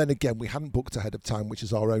go in, but then again, we hadn't booked ahead of time, which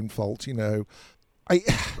is our own fault, you know.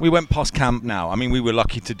 We went past Camp Nou. I mean, we were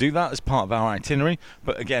lucky to do that as part of our itinerary.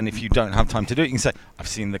 But again, if you don't have time to do it, you can say, I've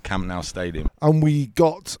seen the Camp Nou stadium. And we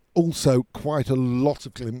got also quite a lot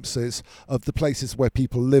of glimpses of the places where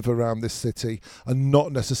people live around this city and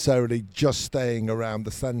not necessarily just staying around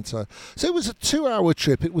the centre. So it was a 2-hour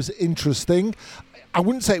trip. It was interesting. I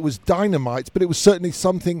wouldn't say it was dynamite, but it was certainly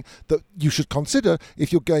something that you should consider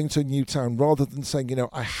if you're going to a new town, rather than saying, you know,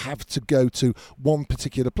 I have to go to one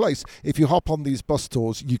particular place. If you hop on these bus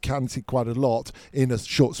tours, you can see quite a lot in a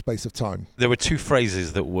short space of time. There were 2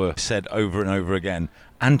 phrases that were said over and over again.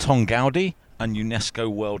 Antoni Gaudi and UNESCO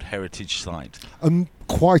World Heritage Site. And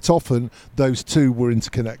quite often, those two were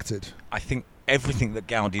interconnected. I think everything that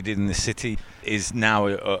Gaudi did in the city is now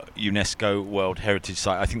a UNESCO World Heritage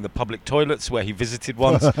Site. I think the public toilets where he visited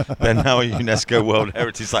once, they're now a UNESCO World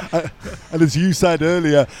Heritage Site. And as you said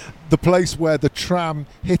earlier, the place where the tram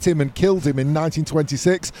hit him and killed him in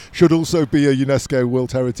 1926 should also be a UNESCO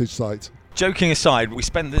World Heritage Site. Joking aside, we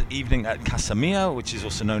spent the evening at Casa Mila, which is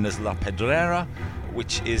also known as La Pedrera,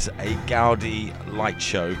 which is a Gaudi light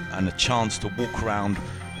show and a chance to walk around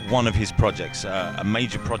one of his projects, a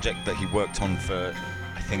major project that he worked on for,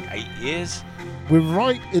 I think, 8 years. We're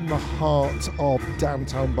right in the heart of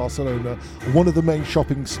downtown Barcelona, one of the main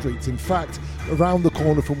shopping streets. In fact, around the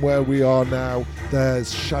corner from where we are now,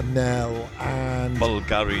 there's Chanel and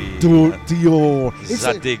Bulgari, Dior,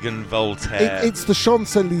 Zadig and Voltaire. It's the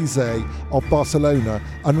Champs-Élysées of Barcelona,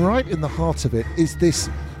 and right in the heart of it is this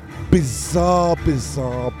bizarre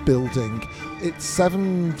building. It's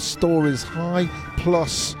 7 stories high,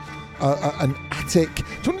 plus an attic. Do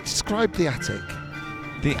you want to describe the attic?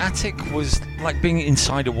 The attic was like being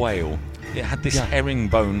inside a whale. It had this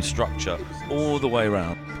herringbone structure all the way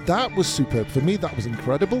around. That was superb. For me, that was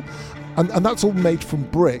incredible. And that's all made from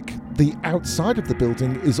brick. The outside of the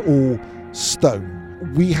building is all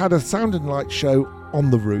stone. We had a sound and light show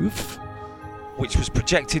on the roof, which was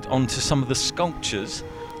projected onto some of the sculptures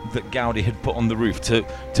that Gaudi had put on the roof to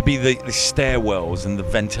be the stairwells and the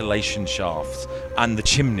ventilation shafts and the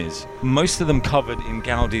chimneys. Most of them covered in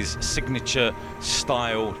Gaudi's signature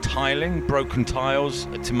style tiling, broken tiles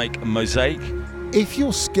to make a mosaic. If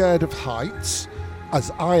you're scared of heights, as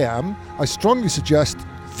I am, I strongly suggest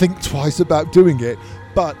think twice about doing it.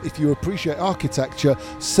 But if you appreciate architecture,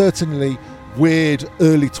 certainly weird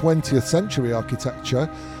early 20th century architecture,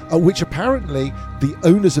 which apparently the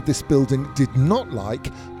owners of this building did not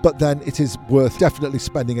like, but then it is worth definitely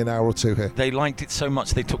spending an hour or two here. They liked it so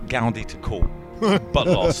much they took Gaudi to court, but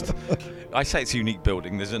lost. I say it's a unique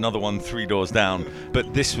building. There's another one 3 doors down,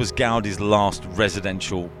 but this was Gaudi's last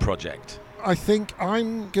residential project. I think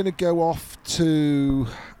I'm going to go off to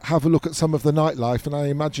have a look at some of the nightlife, and I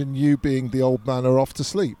imagine you, being the old man, are off to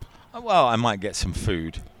sleep. Well, I might get some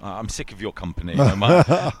food. I'm sick of your company.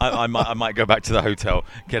 I might go back to the hotel,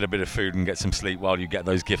 get a bit of food and get some sleep while you get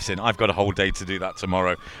those gifts in. I've got a whole day to do that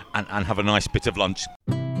tomorrow and have a nice bit of lunch.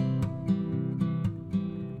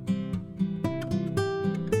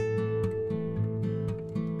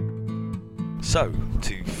 So,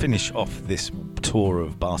 to finish off this tour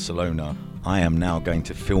of Barcelona, I am now going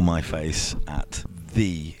to fill my face at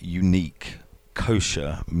the unique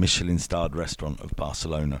kosher Michelin-starred restaurant of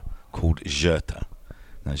Barcelona called Gerta.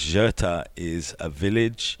 Now, Gerta is a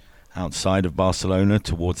village outside of Barcelona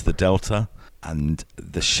towards the Delta, and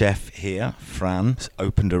the chef here, Fran,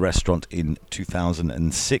 opened a restaurant in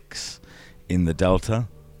 2006 in the Delta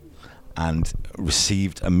and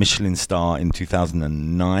received a Michelin star in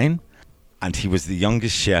 2009. And he was the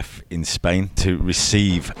youngest chef in Spain to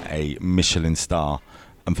receive a Michelin star.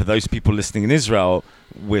 And for those people listening in Israel,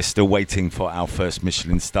 we're still waiting for our first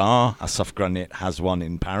Michelin star. Asaf Granit has one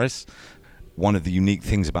in Paris. One of the unique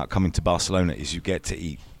things about coming to Barcelona is you get to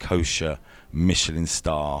eat kosher Michelin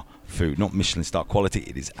star food. Not Michelin star quality,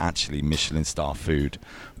 it is actually Michelin star food.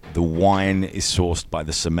 The wine is sourced by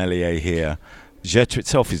the sommelier here. Gerta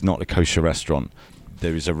itself is not a kosher restaurant.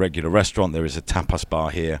 There is a regular restaurant, there is a tapas bar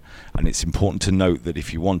here, and it's important to note that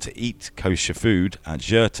if you want to eat kosher food at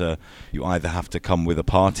Gerta, you either have to come with a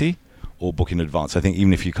party or book in advance. I think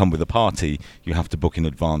even if you come with a party, you have to book in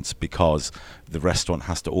advance because the restaurant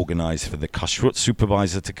has to organize for the kashrut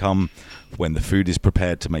supervisor to come when the food is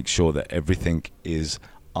prepared to make sure that everything is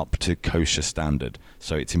up to kosher standard.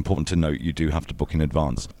 So it's important to note you do have to book in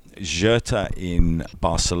advance. Where in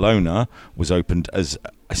Barcelona was opened as,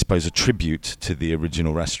 I suppose, a tribute to the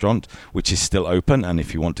original restaurant, which is still open. And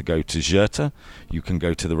if you want to go to Where, you can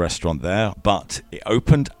go to the restaurant there. But it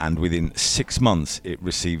opened, and within 6 months, it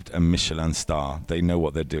received a Michelin-star. They know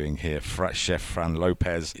what they're doing here. Chef Fran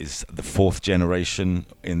Lopez is the 4th generation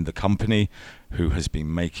in the company who has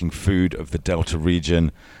been making food of the Delta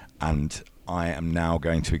region. And I am now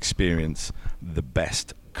going to experience the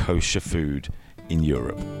best kosher food in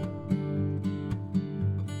Europe.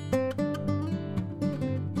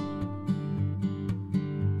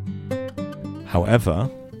 However,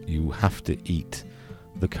 you have to eat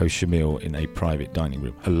the kosher meal in a private dining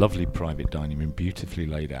room, a lovely private dining room, beautifully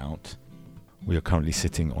laid out. We are currently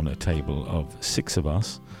sitting on a table of 6 of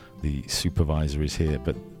us. The supervisor is here,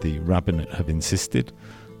 but the rabbinate have insisted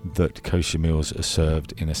that kosher meals are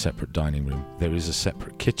served in a separate dining room. There is a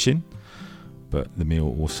separate kitchen, but the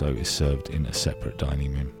meal also is served in a separate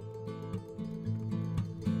dining room.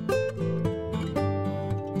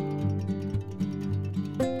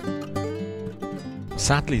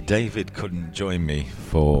 Sadly, David couldn't join me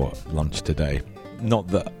for lunch today. Not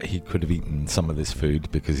that he could have eaten some of this food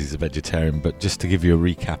because he's a vegetarian, but just to give you a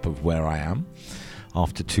recap of where I am.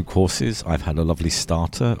 After 2 courses, I've had a lovely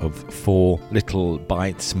starter of 4 little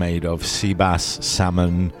bites made of sea bass,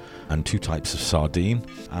 salmon, and 2 types of sardine.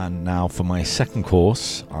 And now for my 2nd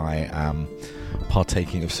course, I am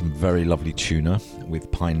partaking of some very lovely tuna with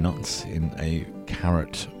pine nuts in a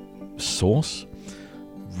carrot sauce.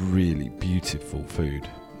 Really beautiful food,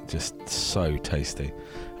 just so tasty.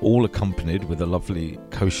 All accompanied with a lovely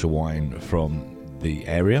kosher wine from the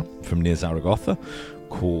area, from near Zaragoza,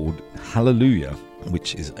 called Hallowed,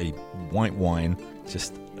 which is a white wine,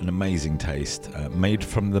 just an amazing taste, made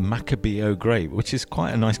from the Macabeo grape, which is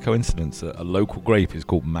quite a nice coincidence. A local grape is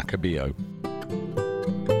called Macabeo.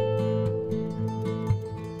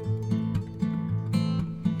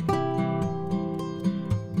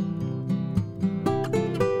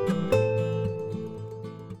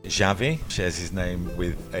 Xavi shares his name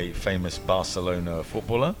with a famous Barcelona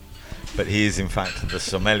footballer, but he is in fact the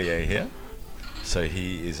sommelier here. So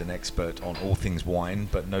he is an expert on all things wine,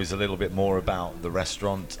 but knows a little bit more about the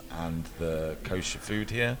restaurant and the kosher food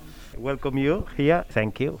here. Welcome you here.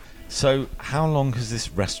 Thank you. So how long has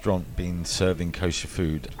this restaurant been serving kosher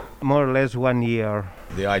food? More or less 1 year.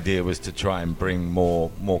 The idea was to try and bring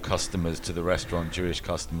more customers to the restaurant, Jewish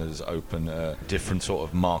customers, open a different sort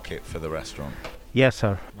of market for the restaurant. Yes,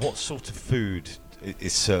 sir. What sort of food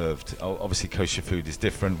is served? Obviously kosher food is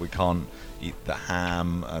different. We can't eat the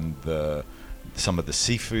ham and some of the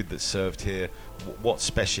seafood that's served here. What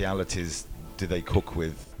specialities do they cook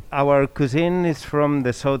with? Our cuisine is from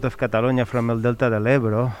the south of Catalonia, from El Delta del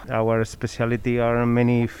Ebro. Our specialty are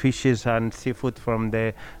many fishes and seafood from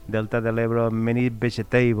the Delta del Ebro, many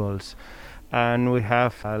vegetables. And we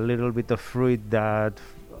have a little bit of fruit that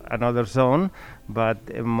another zone, but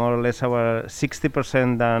more or less our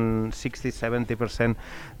 60% and 60-70%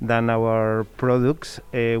 than our products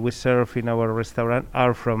we serve in our restaurant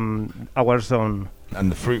are from our zone.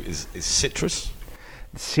 And the fruit is citrus?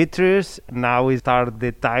 Citrus, now is start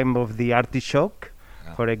the time of the artichoke,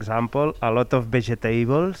 for example, a lot of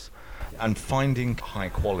vegetables. And finding high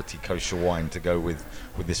quality kosher wine to go with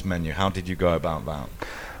this menu, how did you go about that?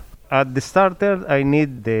 At the starter, I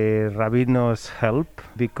need the Rabbino's help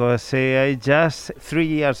because I just 3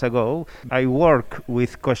 years ago, I work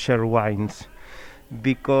with kosher wines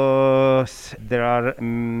because there are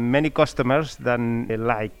many customers that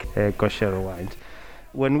like kosher wines.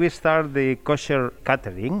 When we start the kosher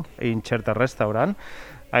catering in Cherta restaurant,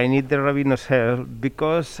 I need the Rabbino's help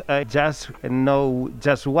because I just know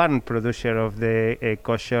just one producer of the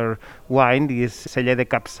kosher wine is Selle de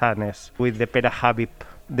Capçanes with the Pere Habib.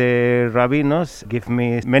 The Rabbinos give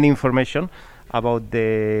me many information about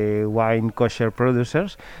the wine kosher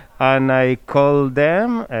producers, and I call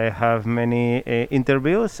them. I have many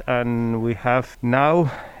interviews, and we have now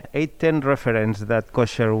 8-10 reference that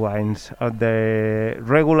kosher wines on the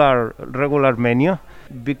regular menu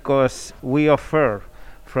because we offer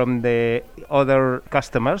from the other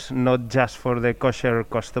customers, not just for the kosher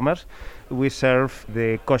customers. We serve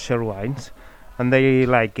the kosher wines. And they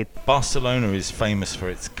like it. Barcelona is famous for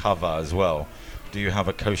its cava as well. Do you have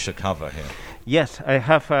a kosher cava here? Yes, I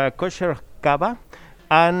have a kosher cava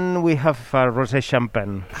and we have a rosé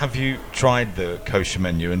champagne. Have you tried the kosher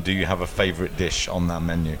menu and do you have a favorite dish on that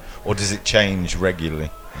menu? Or does it change regularly,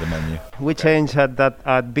 the menu? We change at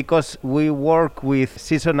that because we work with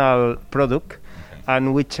seasonal product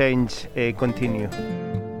and we change continue.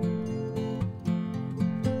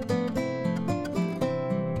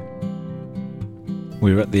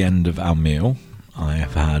 We're at the end of our meal. I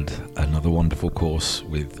have had another wonderful course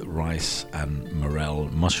with rice and morel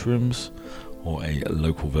mushrooms, or a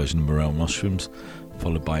local version of morel mushrooms,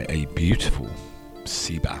 followed by a beautiful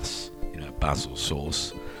sea bass, basil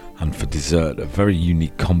sauce, and for dessert a very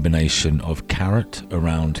unique combination of carrot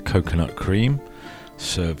around coconut cream,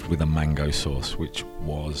 served with a mango sauce, which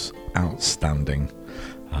was outstanding.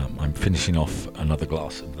 I'm finishing off another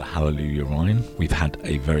glass of the Hallelujah wine. We've had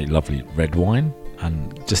a very lovely red wine,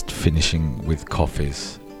 and just finishing with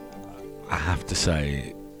coffees. I have to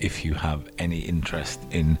say, if you have any interest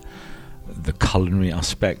in the culinary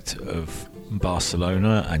aspect of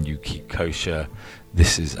Barcelona and you keep kosher,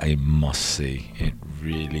 this is a must-see. It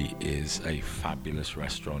really is a fabulous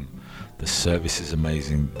restaurant. The service is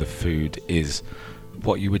amazing. The food is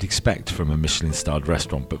what you would expect from a Michelin-starred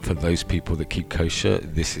restaurant, but for those people that keep kosher,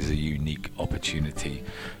 this is a unique opportunity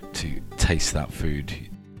to taste that food.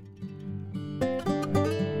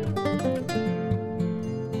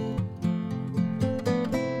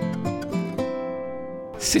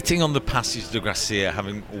 Sitting on the Passage de Gracia,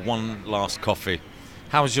 having one last coffee.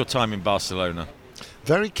 How was your time in Barcelona?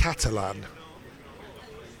 Very Catalan.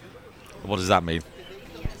 What does that mean?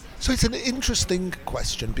 So it's an interesting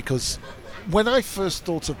question, because when I first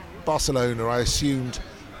thought of Barcelona, I assumed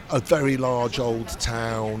a very large old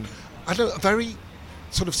town, a very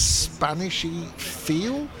sort of Spanish-y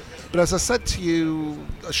feel. But as I said to you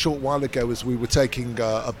a short while ago, as we were taking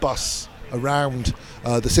a bus around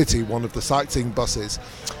the city, one of the sightseeing buses,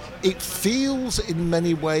 it feels in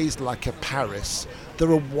many ways like a Paris. There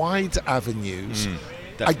are wide avenues.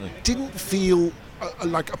 I didn't feel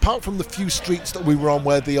like, apart from the few streets that we were on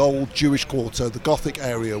where the old Jewish quarter, the Gothic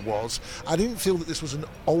area was, I didn't feel that this was an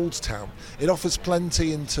old town. It offers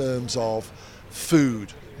plenty in terms of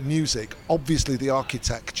food, music, obviously the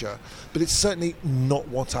architecture, but it's certainly not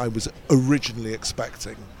what I was originally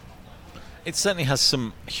expecting. It certainly has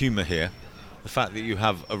some humour here. The fact that you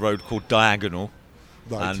have a road called Diagonal,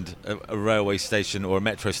 right, and a railway station or a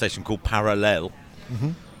metro station called Parallel,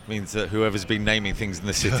 means that whoever's been naming things in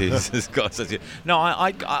the cities has got such a... No,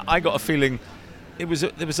 I got a feeling there was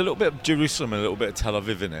a little bit of Jerusalem and a little bit of Tel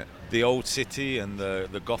Aviv in it. The old city and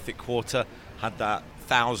the Gothic quarter had that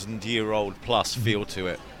 1,000-year-old plus feel to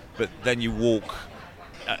it. But then you walk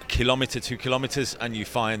a kilometre, 2 kilometres, and you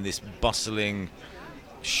find this bustling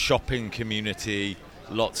shopping community,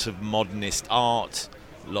 lots of modernist art,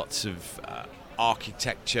 lots of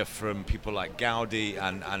architecture from people like Gaudi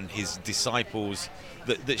and his disciples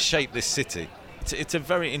that shape this city. It's a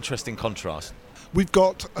very interesting contrast. We've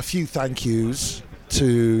got a few thank yous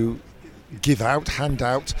to hand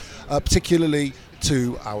out, particularly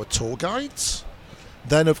to our tour guides,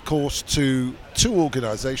 then of course to two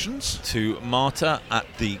organisations. To Marta at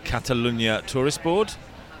the Catalonia Tourist Board,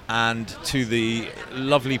 and to the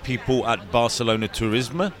lovely people at Barcelona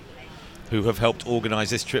Turisme, who have helped organise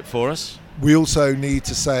this trip for us. We also need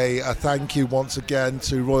to say a thank you once again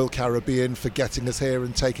to Royal Caribbean for getting us here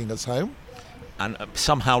and taking us home. And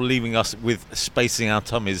somehow leaving us with spacing our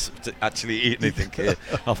tummies to actually eat anything here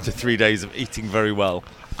after 3 days of eating very well.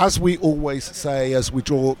 As we always say, as we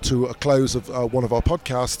draw to a close of one of our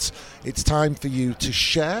podcasts, it's time for you to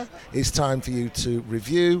share, it's time for you to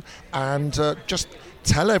review, and just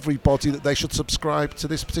tell everybody that they should subscribe to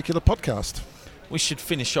this particular podcast. We should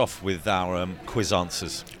finish off with our quiz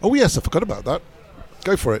answers. Oh yes, I forgot about that.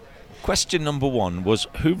 Go for it. Question number 1 was,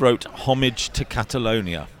 who wrote Homage to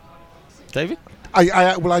Catalonia? David?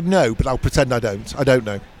 I know, but I'll pretend I don't. I don't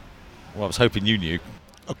know. Well, I was hoping you knew.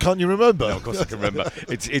 Oh, can't you remember? No, of course I can remember.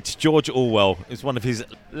 It's George Orwell. It's one of his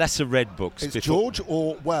lesser read books. It's George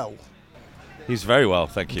Orwell. He's very well,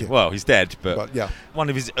 thank you. Well, he's dead, but yeah. One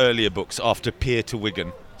of his earlier books, After Pier to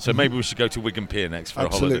Wigan. So maybe we should go to Wigan Pier next for a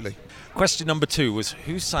holiday. Absolutely. Question number 2 was,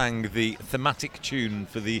 who sang the thematic tune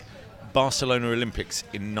for the Barcelona Olympics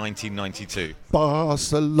in 1992?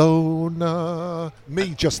 Barcelona.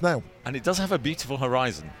 Me just now. And it does have a beautiful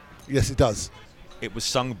horizon. Yes, it does. It was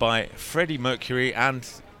sung by Freddie Mercury and...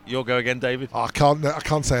 You'll go again, David? I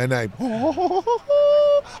can't say her name.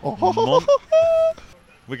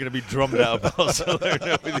 We're going to be drummed out of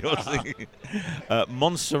Barcelona with your singing.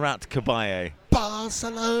 Montserrat Caballé.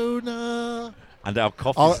 Barcelona. And our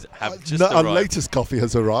coffees have just arrived. Our latest coffee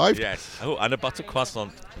has arrived. Yes. Oh, and a butter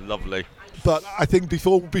croissant. Lovely. But I think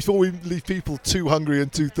before we leave people too hungry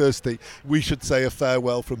and too thirsty, we should say a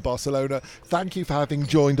farewell from Barcelona. Thank you for having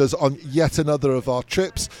joined us on yet another of our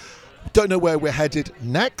trips. Don't know where we're headed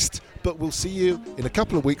next, but we'll see you in a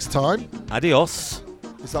couple of weeks' time. Adios.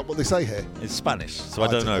 Is that what they say here? It's Spanish, so I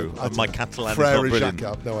don't know. My Catalan is Frere not brilliant. Jacques, I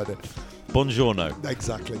have no idea. Buongiorno.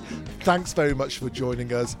 Exactly. Thanks very much for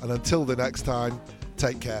joining us, and until the next time,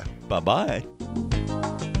 Take care. Bye-bye.